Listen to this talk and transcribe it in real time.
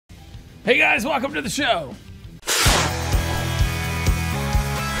Hey guys, welcome to the show.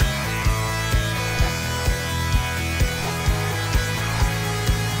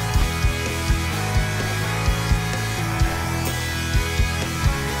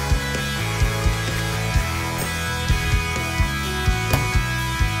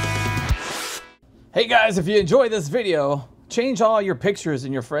 Hey guys, if you enjoy this video, change all your pictures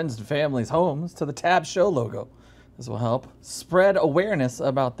in your friends and family's homes to the Tab Show logo. This will help spread awareness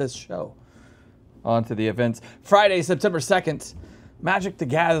about this show. On to the events. Friday, September 2nd, Magic the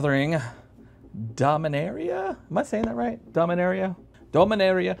Gathering Dominaria? Am I saying that right? Dominaria?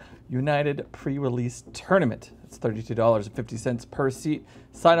 Dominaria United pre-release tournament. It's $32.50 per seat.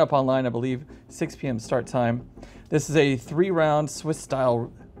 Sign up online, I believe, 6 p.m. start time. This is a 3-round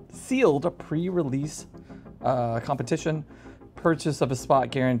Swiss-style sealed pre-release competition. Purchase of a spot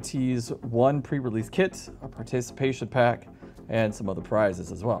guarantees 1 pre-release kit, a participation pack, and some other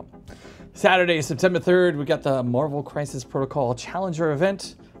prizes as well. Saturday, September 3rd, we got the Marvel Crisis Protocol Challenger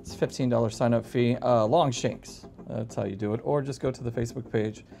event. It's a $15 sign-up fee. Long shanks, that's how you do it. Or just go to the Facebook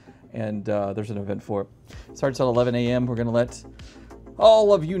page, and there's an event for it. Starts at 11 a.m. We're going to let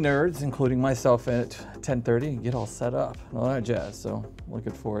all of you nerds, including myself, at 10:30 get all set up and all that jazz. So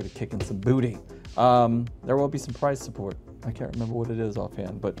looking forward to kicking some booty. There will be some prize support. I can't remember what it is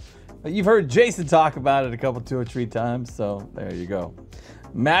offhand, but you've heard Jason talk about it a couple, 2 or 3 times, so there you go.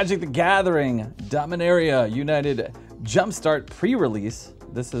 Magic the Gathering Dominaria United Jumpstart pre-release.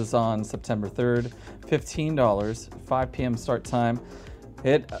 This is on September 3rd, $15, 5 p.m. start time.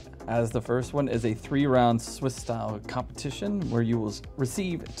 It, as the first one, is a 3-round Swiss-style competition where you will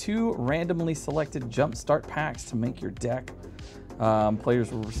receive 2 randomly selected Jumpstart packs to make your deck.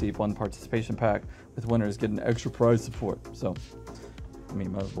 Players will receive 1 participation pack, with winners getting extra prize support. So, I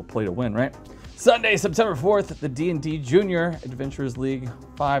mean, might as well play to win, right? Sunday, September 4th, the D&D Junior Adventurers League,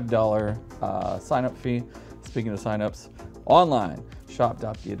 $5 sign-up fee. Speaking of sign-ups, online,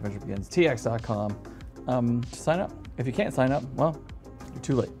 shop.theadventurebeginstx.com. Sign up. If you can't sign up, well, you're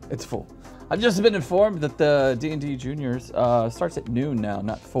too late. It's full. I've just been informed that the D&D Juniors starts at noon now,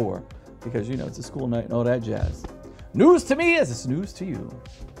 not 4, because, you know, it's a school night and all that jazz. News to me as it's news to you.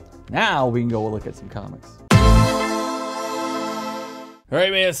 Now we can go look at some comics. All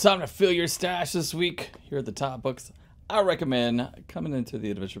right, man, it's time to fill your stash this week. Here are the top books I recommend coming into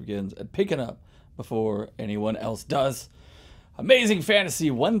The Adventure Begins and picking up before anyone else does. Amazing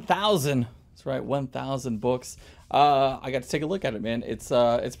Fantasy 1000. That's right, 1000 books. I got to take a look at it, man. It's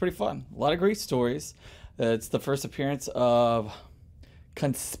pretty fun. A lot of great stories. It's the first appearance of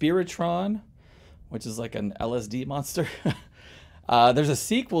Conspiratron, which is like an LSD monster. There's a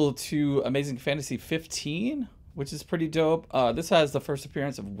sequel to Amazing Fantasy 15, which is pretty dope. This has the first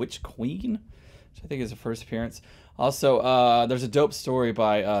appearance of Witch Queen, which I think is the first appearance. Also, there's a dope story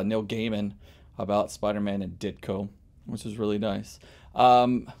by Neil Gaiman about Spider-Man and Ditko, which is really nice.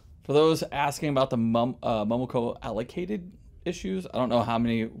 For those asking about the Momoko allocated issues, I don't know how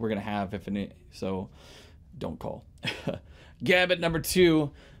many we're going to have, if any, so don't call. Gambit number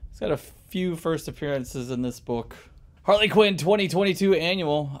 2. It's got a few first appearances in this book. Harley Quinn 2022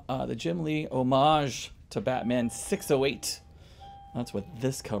 Annual, the Jim Lee homage to Batman 608. That's what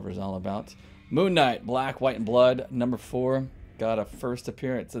this cover is all about. Moon Knight, Black, White, and Blood, number 4. Got a first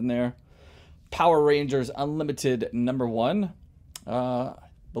appearance in there. Power Rangers Unlimited, number 1. I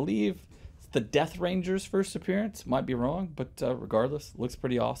believe it's the Death Rangers' first appearance. Might be wrong, but regardless, looks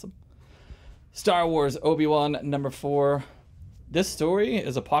pretty awesome. Star Wars Obi-Wan, number 4. This story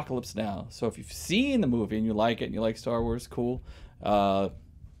is Apocalypse Now. So if you've seen the movie and you like it and you like Star Wars, cool.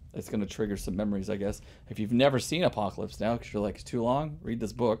 It's going to trigger some memories, I guess. If you've never seen Apocalypse Now because you're like, it's too long, read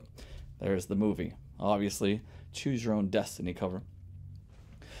this book. There's the movie. Obviously, Choose Your Own Destiny cover.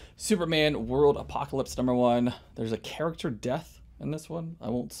 Superman World Apocalypse number 1. There's a character death in this one. I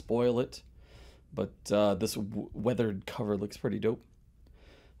won't spoil it, but this weathered cover looks pretty dope.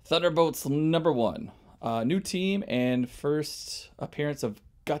 Thunderbolts number 1. New team and first appearance of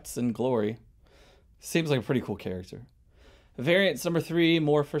Guts and Glory. Seems like a pretty cool character. Variants number 3,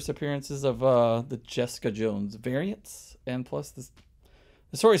 more first appearances of the Jessica Jones variants. And plus,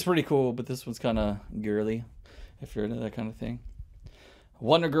 the story's pretty cool, but this one's kind of girly, if you're into that kind of thing.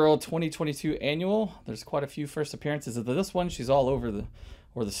 Wonder Girl 2022 Annual. There's quite a few first appearances of this one. She's all over the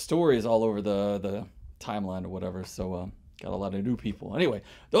story is all over the timeline or whatever. So, got a lot of new people. Anyway,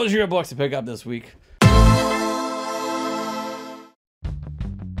 those are your books to pick up this week.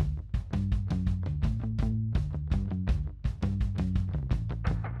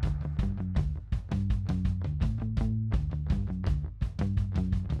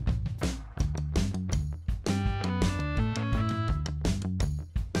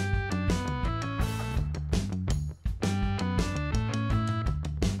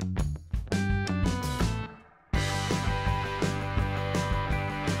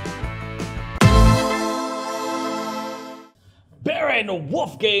 Baron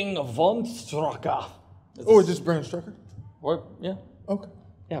Wolfgang von Strucker. Or just Baron Strucker? Or, yeah. Okay.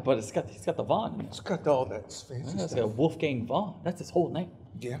 Yeah, but he's got the Von. It's got all that fancy It's stuff. got Wolfgang Von. That's his whole name.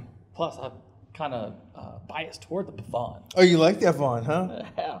 Yeah. Plus, I'm kind of biased toward the Von. Oh, you like that Vaughn, huh?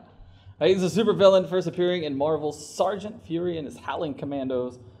 Yeah. He's a supervillain, first appearing in Marvel's Sergeant Fury and his Howling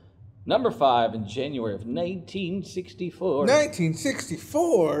Commandos, number 5 in January of 1964.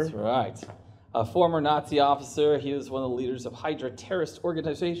 1964? That's right. A former Nazi officer, he was one of the leaders of Hydra terrorist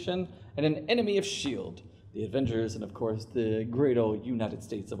organization and an enemy of S.H.I.E.L.D., the Avengers, and of course, the great old United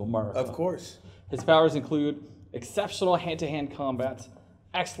States of America. Of course. His powers include exceptional hand-to-hand combat,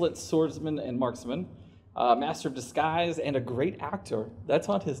 excellent swordsman and marksman, master of disguise, and a great actor. That's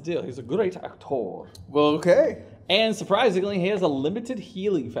not his deal. He's a great actor. Well, okay. And surprisingly, he has a limited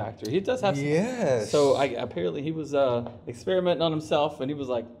healing factor. He does have some. Yes. So apparently he was experimenting on himself, and he was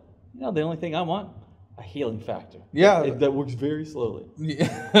like, the only thing I want, a healing factor. Yeah. That works very slowly.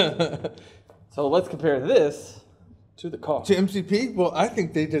 Yeah. So let's compare this to the car. To MCP? Well, I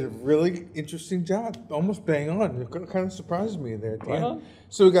think they did a really interesting job. Almost bang on. It kind of surprised me there at the end.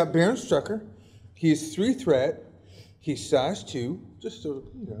 So we got Baron Strucker. He is 3 threat. He's size 2. Just a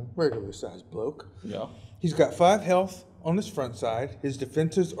regular size bloke. Yeah. He's got 5 health on his front side. His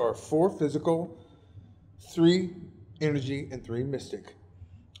defenses are 4 physical, 3 energy, and 3 mystic.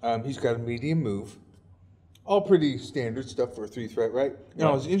 He's got a medium move. All pretty standard stuff for a 3 threat, right? Yeah.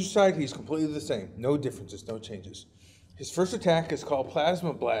 Now, his inside, he's completely the same. No differences, no changes. His first attack is called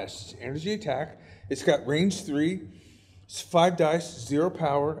Plasma Blast. Energy attack. It's got range 3. It's 5 dice, 0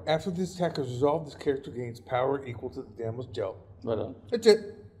 power. After this attack is resolved, this character gains power equal to the damage dealt. Right on. That's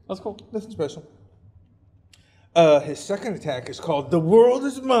it. That's cool. Nothing special. His second attack is called The World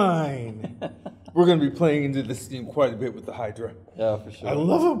Is Mine. We're going to be playing into this theme quite a bit with the Hydra. Yeah, for sure. I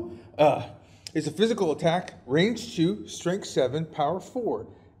love him. It's a physical attack, range 2, strength 7, power 4.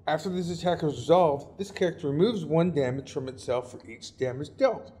 After this attack is resolved, this character removes 1 damage from itself for each damage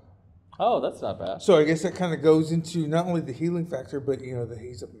dealt. Oh, that's not bad. So I guess that kind of goes into not only the healing factor, but that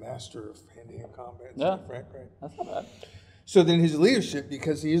he's a master of hand-to-hand combat. Yeah, right. That's not bad. So then his leadership,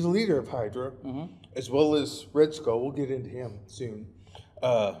 because he is a leader of Hydra, as well as Red Skull, we'll get into him soon.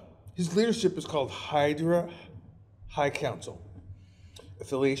 His leadership is called Hydra High Council.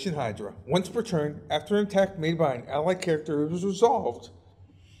 Affiliation Hydra. Once per turn, after an attack made by an allied character is resolved,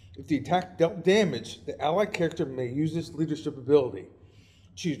 if the attack dealt damage, the allied character may use this leadership ability.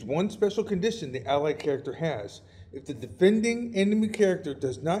 Choose 1 special condition the allied character has. If the defending enemy character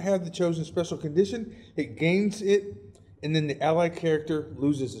does not have the chosen special condition, it gains it, and then the allied character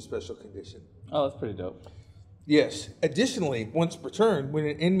loses a special condition. Oh, that's pretty dope. Yes. Additionally, once per turn, when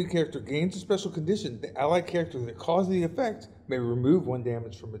an enemy character gains a special condition, the allied character that caused the effect may remove 1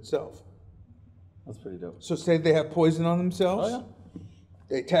 damage from itself. That's pretty dope. So say they have poison on themselves. Oh, yeah.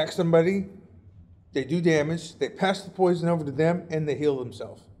 They attack somebody. They do damage. They pass the poison over to them, and they heal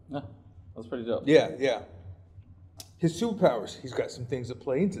themselves. Yeah, that's pretty dope. Yeah. His superpowers. He's got some things that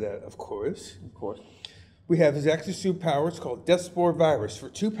play into that, of course. Of course. We have his active superpower. It's called Death Spore Virus. For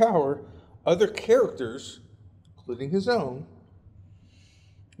 2 power, other characters, including his own,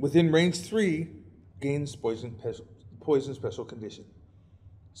 within range 3, gains poison special condition.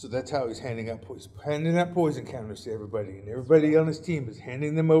 So that's how he's handing out poison counters to everybody, and everybody on his team is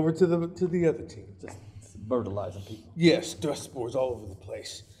handing them over to the other team. Just brutalizing people. Yes, dust spores all over the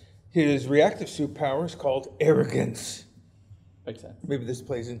place. His reactive superpower is called Arrogance. Makes sense. Maybe this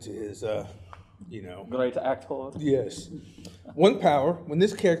plays into his, Great actor. Yes. 1 power. When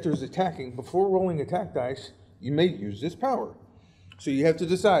this character is attacking, before rolling attack dice, you may use this power. So you have to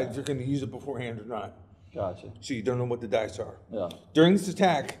decide if you're going to use it beforehand or not. Gotcha. So you don't know what the dice are. Yeah. During this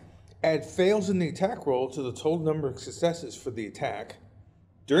attack, add fails in the attack roll to the total number of successes for the attack.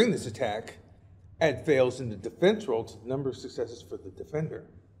 During this attack, add fails in the defense roll to the number of successes for the defender.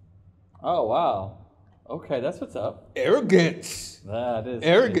 Oh, wow. Okay, that's what's up. Arrogance. That is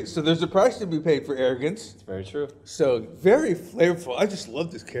Arrogance. So there's a price to be paid for arrogance. It's very true. So very flavorful. I just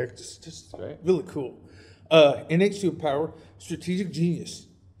love this character. It's just really cool. Innate superpower, strategic genius.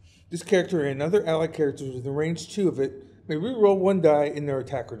 This character and other allied characters within range 2 of it may reroll 1 die in their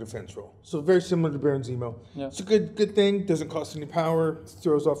attack or defense roll. So very similar to Baron Zemo. Yeah. It's a good thing. Doesn't cost any power.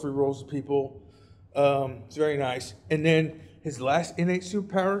 Throws off rerolls of people. It's very nice. And then his last innate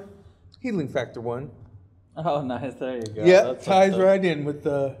superpower, healing factor 1. Oh, nice. There you go. Yeah, ties right in with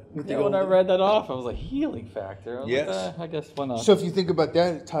the. When I read that off, I was like, healing factor. I was Yes. like, I guess why not? So if you think about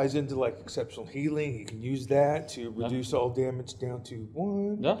that, it ties into like exceptional healing. You can use that to reduce all damage down to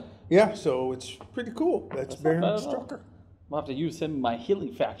 1. Yeah. Yeah, so it's pretty cool. That's Baron not bad at all. Strucker. I'll have to use him in my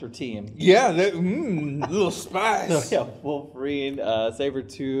healing factor team. Yeah, that little spice. So, yeah, Wolverine,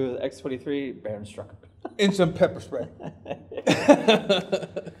 Sabertooth, X-23, Baron Strucker. And some pepper spray.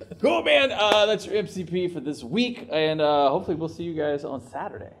 Cool, man. That's your MCP for this week. And hopefully we'll see you guys on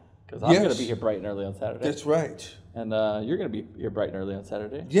Saturday. Because I'm going to be here bright and early on Saturday. That's right. And you're going to be here bright and early on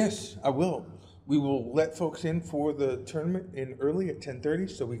Saturday. Yes, I will. We will let folks in for the tournament in early at 10:30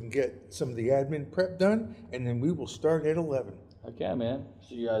 so we can get some of the admin prep done, and then we will start at 11. Okay, man.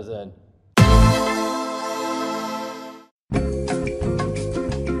 See you guys then.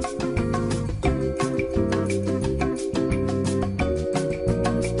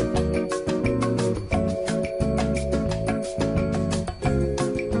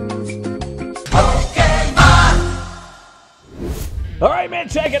 All right, man,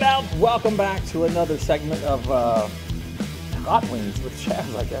 check it out. Welcome back to another segment of Hot Wings with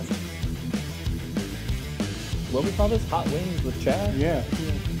Chaz, I guess. What we call this? Hot Wings with Chaz? Yeah.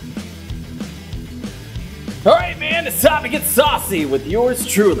 All right, man, it's time to get saucy with yours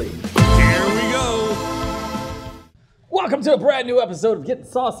truly. Here we go. Welcome to a brand new episode of Getting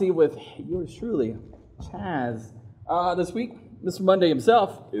Saucy with yours truly, Chaz. This week, Mr. Monday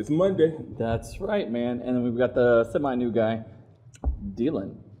himself. It's Monday. That's right, man. And then we've got the semi-new guy,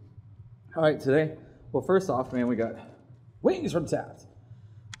 Dylan. All right, today, well, first off, man, we got wings from Chaz.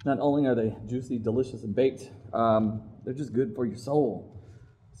 Not only are they juicy, delicious, and baked, they're just good for your soul.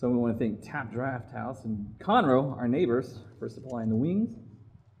 So we want to thank Drafthouse and Conroe, our neighbors, for supplying the wings.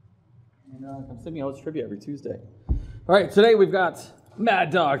 And come send me all this trivia every Tuesday. All right, today we've got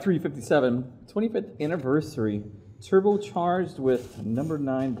Mad Dog 357, 25th anniversary, turbocharged with number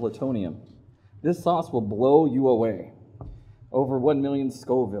 9 plutonium. This sauce will blow you away. Over 1 million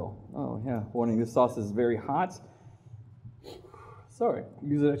Scoville. Oh, yeah. Warning, this sauce is very hot. Sorry.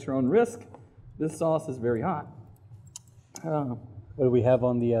 Use it at your own risk. This sauce is very hot. What do we have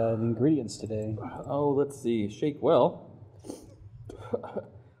on the ingredients today? Oh, let's see. Shake well.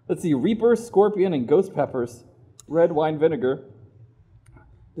 Let's see. Reaper, scorpion, and ghost peppers. Red wine vinegar.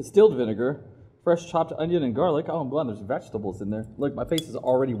 Distilled vinegar. Fresh chopped onion and garlic. Oh, I'm glad there's vegetables in there. Look, my face is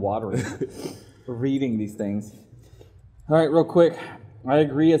already watering reading these things. All right, real quick. I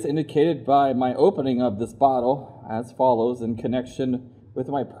agree as indicated by my opening of this bottle as follows in connection with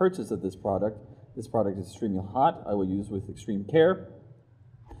my purchase of this product. This product is extremely hot. I will use with extreme care.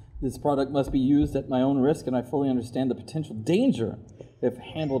 This product must be used at my own risk, and I fully understand the potential danger if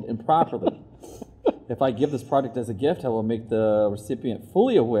handled improperly. If I give this product as a gift, I will make the recipient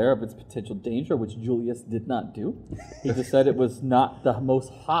fully aware of its potential danger, which Julius did not do. He just said it was not the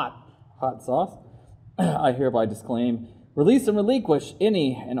most hot sauce. I hereby disclaim, release and relinquish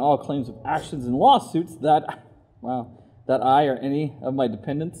any and all claims of actions and lawsuits that I or any of my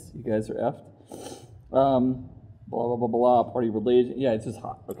dependents, you guys are effed, blah, blah, blah, blah, party related. Yeah, it's just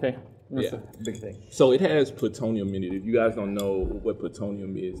hot, okay? That's a big thing. So it has plutonium in it. If you guys don't know what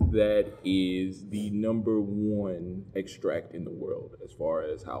plutonium is, that is the number 1 extract in the world as far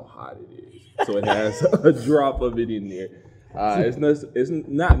as how hot it is. So it has a drop of it in there. It's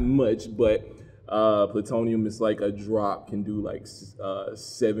not much, but plutonium is like a drop can do like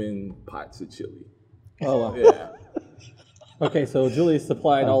 7 pots of chili. Oh, wow. Yeah. Okay, so Julius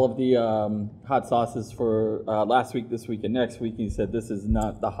supplied all of the hot sauces for last week, this week, and next week. He said this is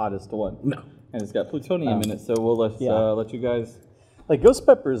not the hottest one. No. And it's got plutonium in it, so we'll let you guys... Like, ghost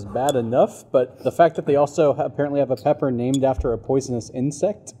pepper is bad enough, but the fact that they also apparently have a pepper named after a poisonous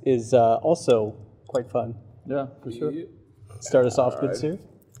insect is also quite fun. Yeah, for sure. Start us off good, sir.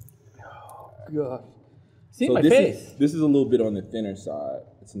 God. See So my this face. This is a little bit on the thinner side.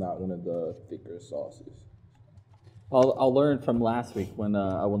 It's not one of the thicker sauces. I'll learn from last week when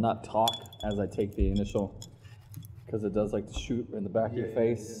I will not talk as I take the initial, because it does like to shoot in the back of your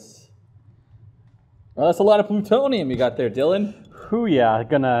face. Well, that's a lot of plutonium you got there, Dylan. Whew, yeah,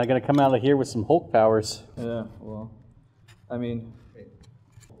 gonna come out of here with some Hulk powers. Yeah, well, I mean,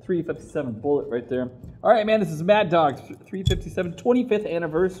 357 bullet right there. All right, man, this is Mad Dog 357 25th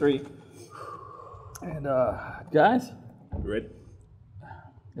anniversary. And guys, You ready?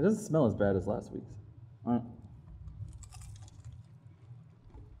 it doesn't smell as bad as last week's. All right.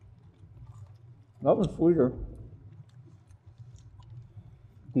 That was sweeter.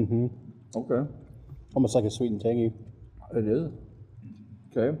 Mm-hmm. Okay. Almost like a sweet and tangy. It is.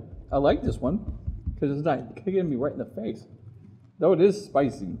 Okay. I like this one because it's not kicking me right in the face. Though it is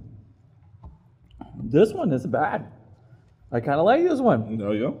spicy. This one isn't bad. I kind of like this one.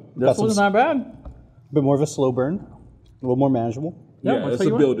 There you go. This one's not bad. A bit more of a slow burn. A little more manageable. Yeah, Yeah, I'll it's tell a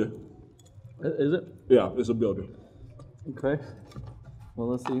you what. builder. Is it? Yeah, it's a builder. Okay. Well,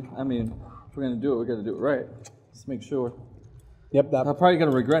 let's see. I mean, if we're going to do it, we're going to do it right. Let's make sure. Yep, I'm probably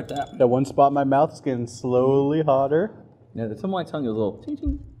gonna regret that. that one spot in my mouth is getting slowly hotter. Yeah, the tip of my tongue is a little ting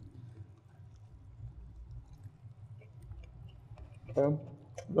ting.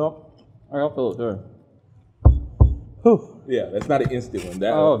 Well, I don't feel it there. Whew. Yeah, that's not an instant one.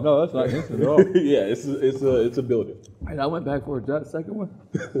 That, Oh no, that's not instant at all. yeah, it's a builder. And I went back for that second one.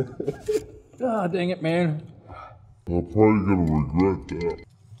 Ah, dang it, man. I'm probably gonna regret that.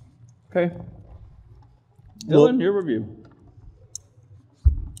 Okay. Well- Dylan, your review.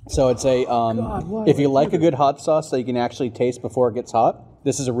 So it's a if you like a good hot sauce that you can actually taste before it gets hot,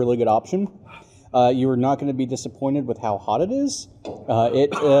 this is a really good option. You are not going to be disappointed with how hot it is.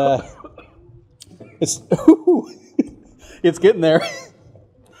 It's it's getting there.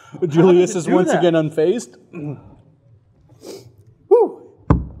 Julius is once again unfazed.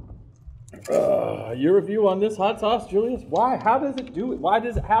 Your review on this hot sauce, Julius? Why? How does it do it?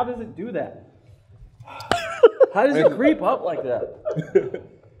 How does it do that? How does it creep up like that?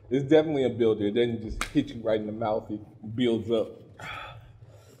 It's definitely a builder. It doesn't just hit you right in the mouth. It builds up.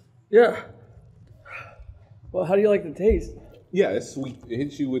 Yeah. Well, how do you like the taste? Yeah, it's sweet. It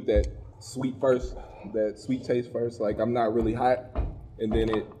hits you with that sweet taste first. Like, I'm not really hot, and then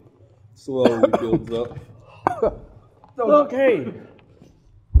it slowly builds up. Okay.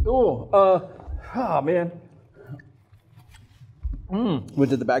 Oh, man.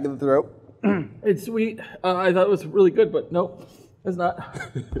 Went to the back of the throat. It's sweet. I thought it was really good, but nope, it's not.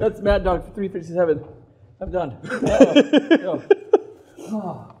 That's Mad Dog for 357. I'm done.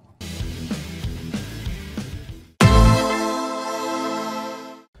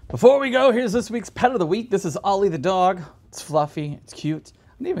 Before we go, here's this week's pet of the week. This is Ollie the dog. It's fluffy. It's cute.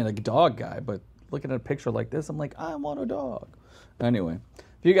 I'm not even a dog guy, but looking at a picture like this, I'm like, I want a dog. Anyway,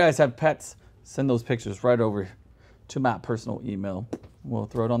 if you guys have pets, send those pictures right over to my personal email. We'll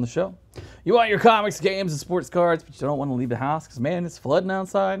throw it on the show. You want your comics, games, and sports cards, but you don't want to leave the house because, man, it's flooding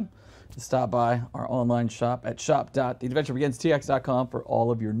outside? Just stop by our online shop at shop.theadventurebeginstx.com for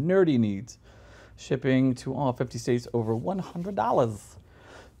all of your nerdy needs. Shipping to all 50 states over $100.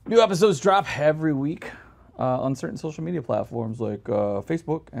 New episodes drop every week on certain social media platforms like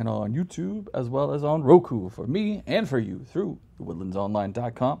Facebook and on YouTube, as well as on Roku for me and for you through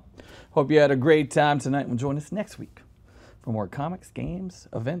thewoodlandsonline.com. Hope you had a great time tonight and join us next week for more comics, games,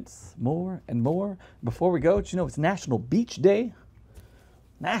 events, more and more. Before we go, did you know it's National Beach Day?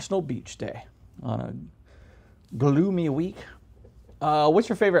 National Beach Day on a gloomy week. What's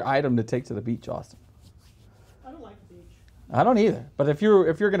your favorite item to take to the beach, Austin? I don't like the beach. I don't either. But if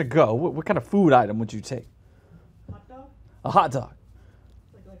you're gonna go, what kind of food item would you take? Hot dog? A hot dog.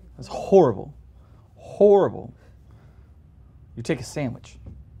 Like That's horrible. Horrible. You take a sandwich.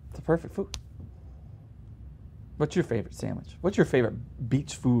 It's a perfect food. What's your favorite sandwich? What's your favorite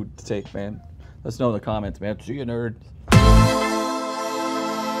beach food to take, man? Let us know in the comments, man. See you, nerds.